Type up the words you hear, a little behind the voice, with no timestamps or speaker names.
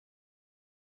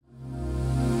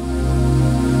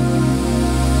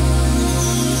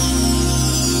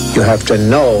You have to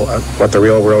know what the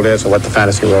real world is and what the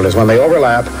fantasy world is. When they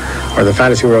overlap, or the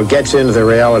fantasy world gets into the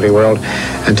reality world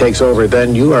and takes over,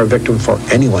 then you are a victim for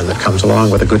anyone that comes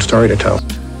along with a good story to tell.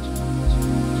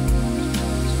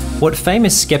 What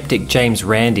famous skeptic James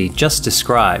Randi just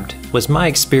described was my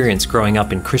experience growing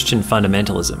up in Christian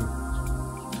fundamentalism.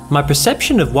 My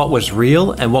perception of what was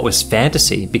real and what was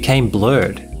fantasy became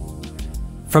blurred.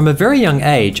 From a very young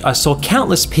age, I saw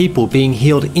countless people being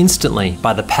healed instantly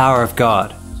by the power of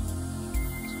God.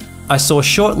 I saw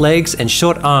short legs and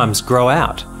short arms grow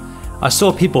out. I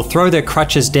saw people throw their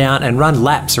crutches down and run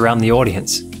laps around the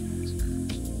audience.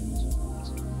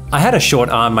 I had a short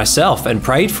arm myself and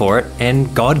prayed for it,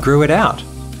 and God grew it out.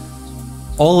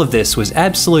 All of this was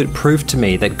absolute proof to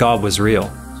me that God was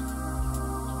real.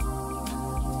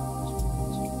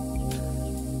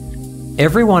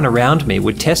 Everyone around me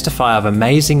would testify of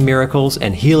amazing miracles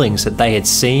and healings that they had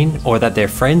seen or that their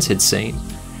friends had seen,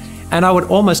 and I would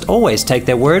almost always take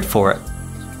their word for it.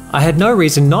 I had no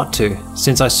reason not to,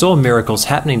 since I saw miracles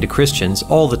happening to Christians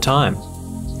all the time.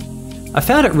 I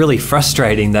found it really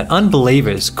frustrating that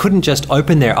unbelievers couldn't just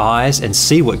open their eyes and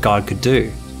see what God could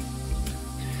do.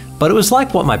 But it was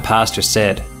like what my pastor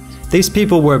said. These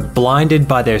people were blinded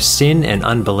by their sin and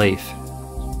unbelief.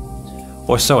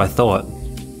 Or so I thought.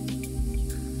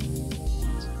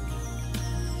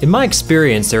 In my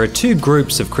experience, there are two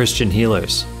groups of Christian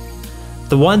healers.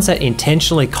 The ones that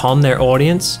intentionally con their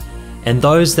audience, and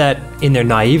those that, in their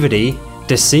naivety,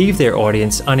 deceive their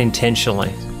audience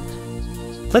unintentionally.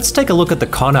 Let's take a look at the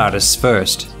con artists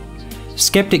first.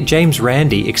 Skeptic James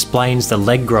Randi explains the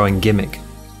leg growing gimmick.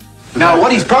 Now,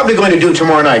 what he's probably going to do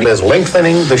tomorrow night is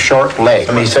lengthening the short leg.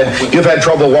 I mean, he said, you've had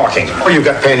trouble walking, or you've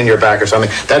got pain in your back or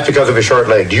something. That's because of a short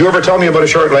leg. Do you ever tell me about a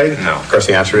short leg? No. Of course,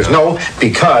 the answer is no,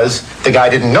 because the guy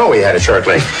didn't know he had a short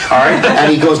leg. All right? And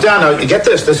he goes down. Now, get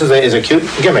this. This is a cute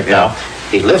gimmick now.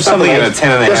 He lifts something up in a 10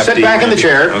 and a half. Just sit back in the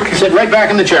chair. Okay. Sit right back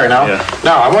in the chair now. Yeah.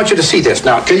 Now, I want you to see this.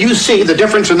 Now, can you see the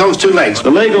difference in those two legs? The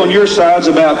leg on your side's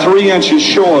about 3 inches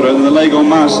shorter than the leg on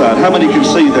my side. How many can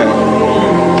see that?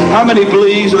 How many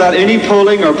believes without any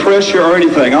pulling or pressure or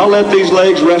anything? I'll let these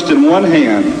legs rest in one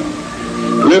hand.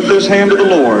 Lift this hand to the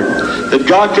Lord. That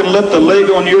God can let the leg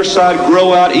on your side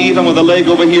grow out even with the leg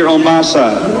over here on my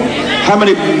side. How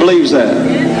many believes that?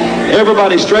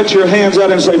 Everybody stretch your hands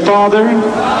out and say, Father,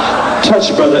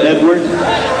 touch Brother Edward.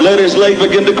 Let his leg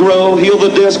begin to grow. Heal the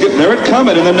disc. There it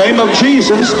coming in the name of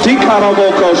Jesus. Hallelujah.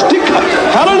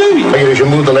 What you do is you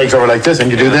move the legs over like this, and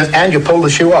you do this, and you pull the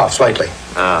shoe off slightly.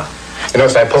 You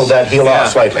notice I pulled that heel off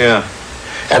slightly. Yeah.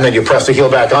 And then you press the heel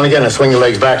back on again and swing the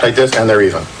legs back like this, and they're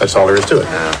even. That's all there is to it.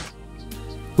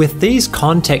 With these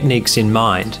con techniques in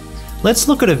mind, let's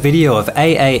look at a video of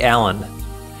A.A. Allen.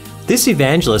 This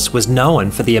evangelist was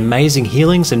known for the amazing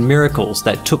healings and miracles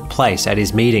that took place at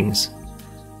his meetings.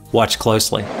 Watch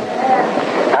closely.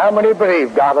 How many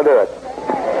believe God will do it?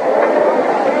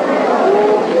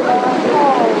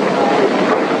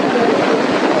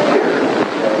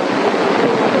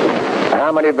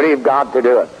 How many believe God to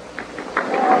do it?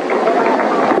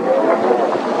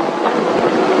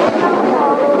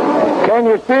 Can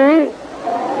you see?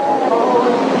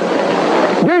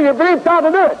 Do you believe God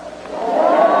will do it?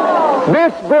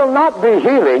 This will not be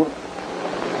healing.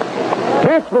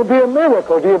 This will be a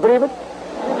miracle. Do you believe it?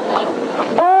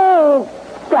 Oh,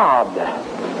 God.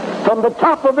 From the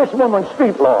top of this woman's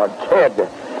feet, Lord, head,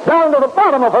 down to the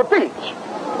bottom of her feet.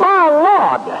 My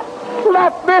Lord,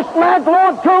 let this leg,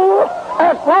 Lord, go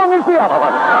as long as the other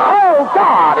one. Oh,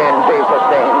 God, in Jesus'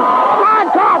 name. My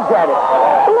God, Daddy.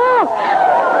 Look.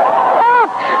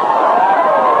 Look.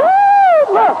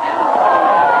 Woo, look.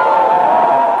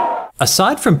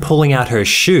 Aside from pulling out her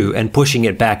shoe and pushing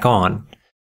it back on,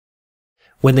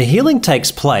 when the healing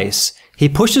takes place, he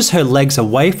pushes her legs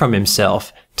away from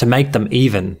himself to make them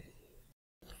even.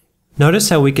 Notice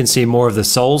how we can see more of the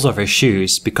soles of her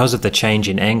shoes because of the change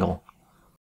in angle.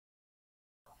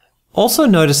 Also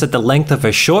notice that the length of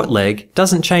her short leg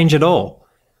doesn't change at all.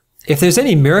 If there's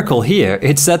any miracle here,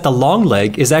 it's that the long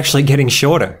leg is actually getting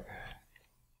shorter.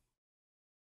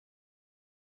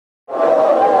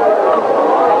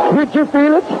 Did you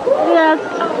feel it? Yes.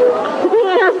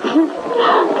 Yes.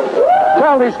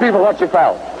 Tell these people what you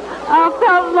felt. I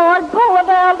felt Lord pull it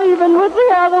out even with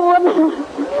the other one.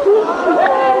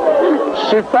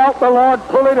 She felt the Lord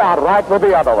pull it out right with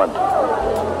the other one.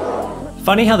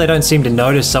 Funny how they don't seem to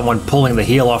notice someone pulling the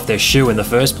heel off their shoe in the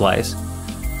first place.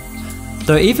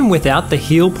 Though even without the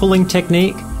heel pulling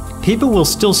technique, people will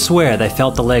still swear they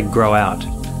felt the leg grow out.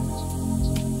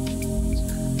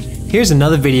 Here's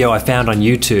another video I found on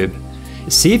YouTube.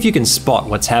 See if you can spot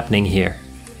what's happening here.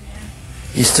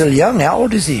 He's still young. How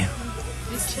old is he?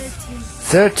 13.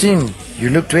 13. You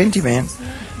look 20, man.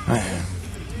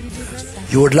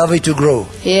 You would love it to grow.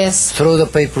 Yes. Throw the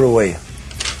paper away.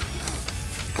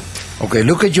 Okay,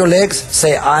 look at your legs.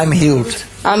 Say, I'm healed.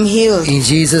 I'm healed. In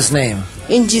Jesus' name.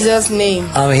 In Jesus' name.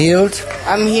 I'm healed.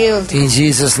 I'm healed. In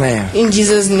Jesus' name. In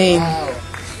Jesus' name.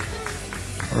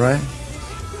 All right?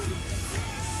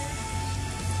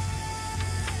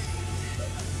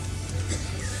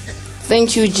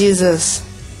 Thank you, Jesus.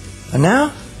 And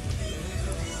now?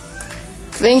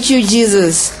 Thank you,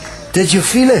 Jesus. Did you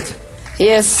feel it?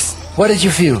 Yes. What did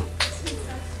you feel?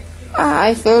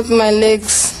 I felt my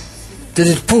legs. Did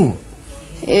it pull?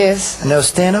 Yes. And now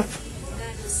stand up.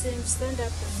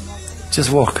 Just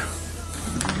walk.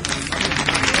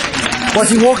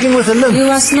 Was he walking with a limp? He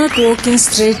was not walking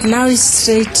straight. Now he's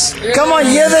straight. Come on,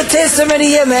 hear the testimony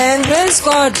here, man. Praise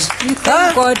God. We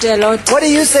thank God a lot. What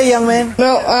do you say, young man?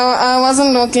 No, I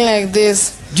wasn't walking like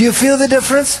this. Do you feel the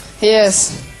difference?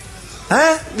 Yes.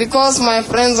 Huh? Because my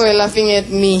friends were laughing at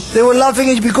me. They were laughing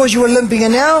at you because you were limping,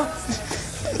 and now?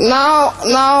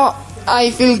 Now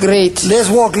I feel great. Let's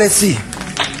walk, let's see.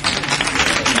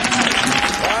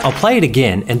 I'll play it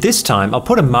again, and this time I'll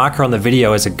put a marker on the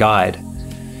video as a guide.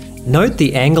 Note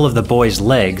the angle of the boy's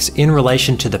legs in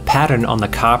relation to the pattern on the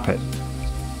carpet.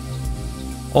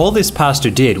 All this pastor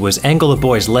did was angle the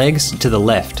boy's legs to the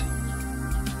left.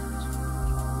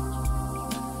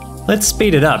 Let's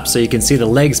speed it up so you can see the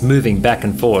legs moving back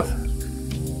and forth.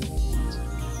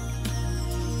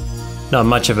 Not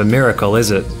much of a miracle,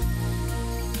 is it?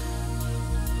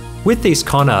 With these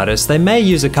con artists, they may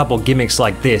use a couple gimmicks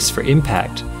like this for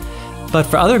impact. But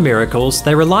for other miracles,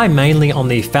 they rely mainly on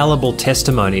the fallible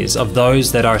testimonies of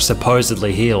those that are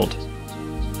supposedly healed.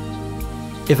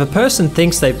 If a person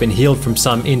thinks they've been healed from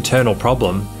some internal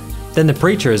problem, then the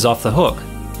preacher is off the hook.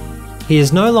 He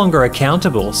is no longer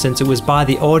accountable since it was by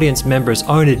the audience member's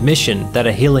own admission that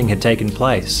a healing had taken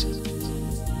place.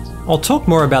 I'll talk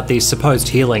more about these supposed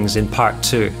healings in part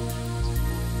 2.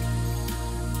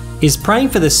 Is praying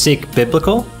for the sick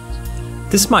biblical?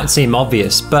 This might seem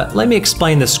obvious, but let me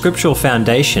explain the scriptural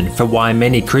foundation for why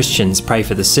many Christians pray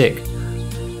for the sick.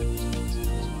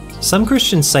 Some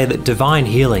Christians say that divine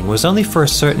healing was only for a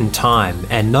certain time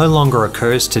and no longer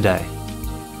occurs today.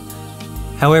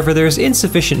 However, there is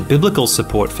insufficient biblical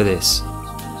support for this.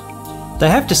 They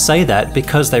have to say that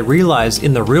because they realize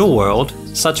in the real world,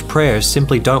 such prayers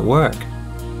simply don't work.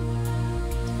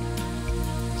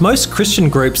 Most Christian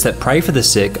groups that pray for the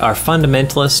sick are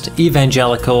fundamentalist,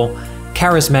 evangelical,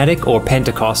 charismatic, or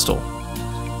Pentecostal.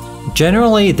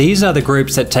 Generally, these are the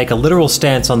groups that take a literal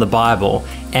stance on the Bible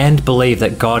and believe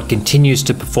that God continues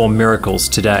to perform miracles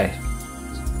today.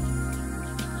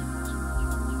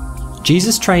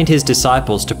 Jesus trained his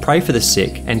disciples to pray for the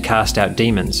sick and cast out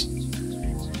demons.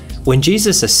 When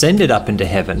Jesus ascended up into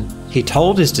heaven, he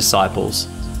told his disciples,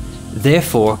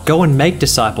 "Therefore, go and make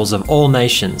disciples of all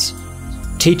nations,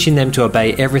 teaching them to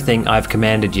obey everything I've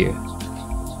commanded you,"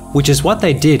 which is what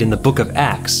they did in the book of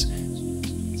Acts.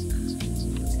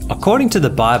 According to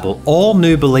the Bible, all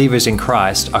new believers in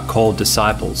Christ are called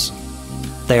disciples.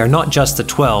 They are not just the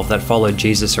 12 that followed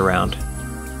Jesus around.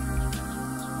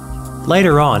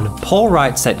 Later on, Paul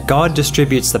writes that God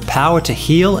distributes the power to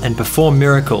heal and perform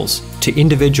miracles to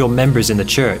individual members in the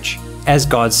church, as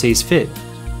God sees fit.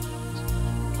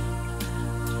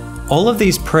 All of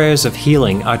these prayers of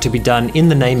healing are to be done in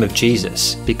the name of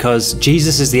Jesus, because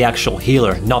Jesus is the actual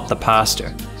healer, not the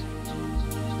pastor.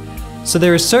 So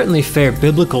there is certainly fair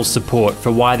biblical support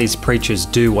for why these preachers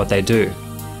do what they do.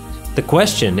 The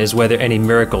question is whether any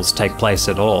miracles take place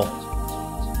at all.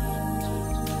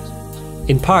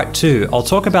 In part 2, I'll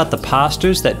talk about the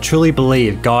pastors that truly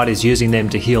believe God is using them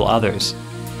to heal others,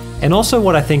 and also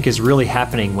what I think is really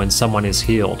happening when someone is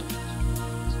healed.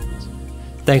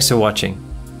 Thanks for watching.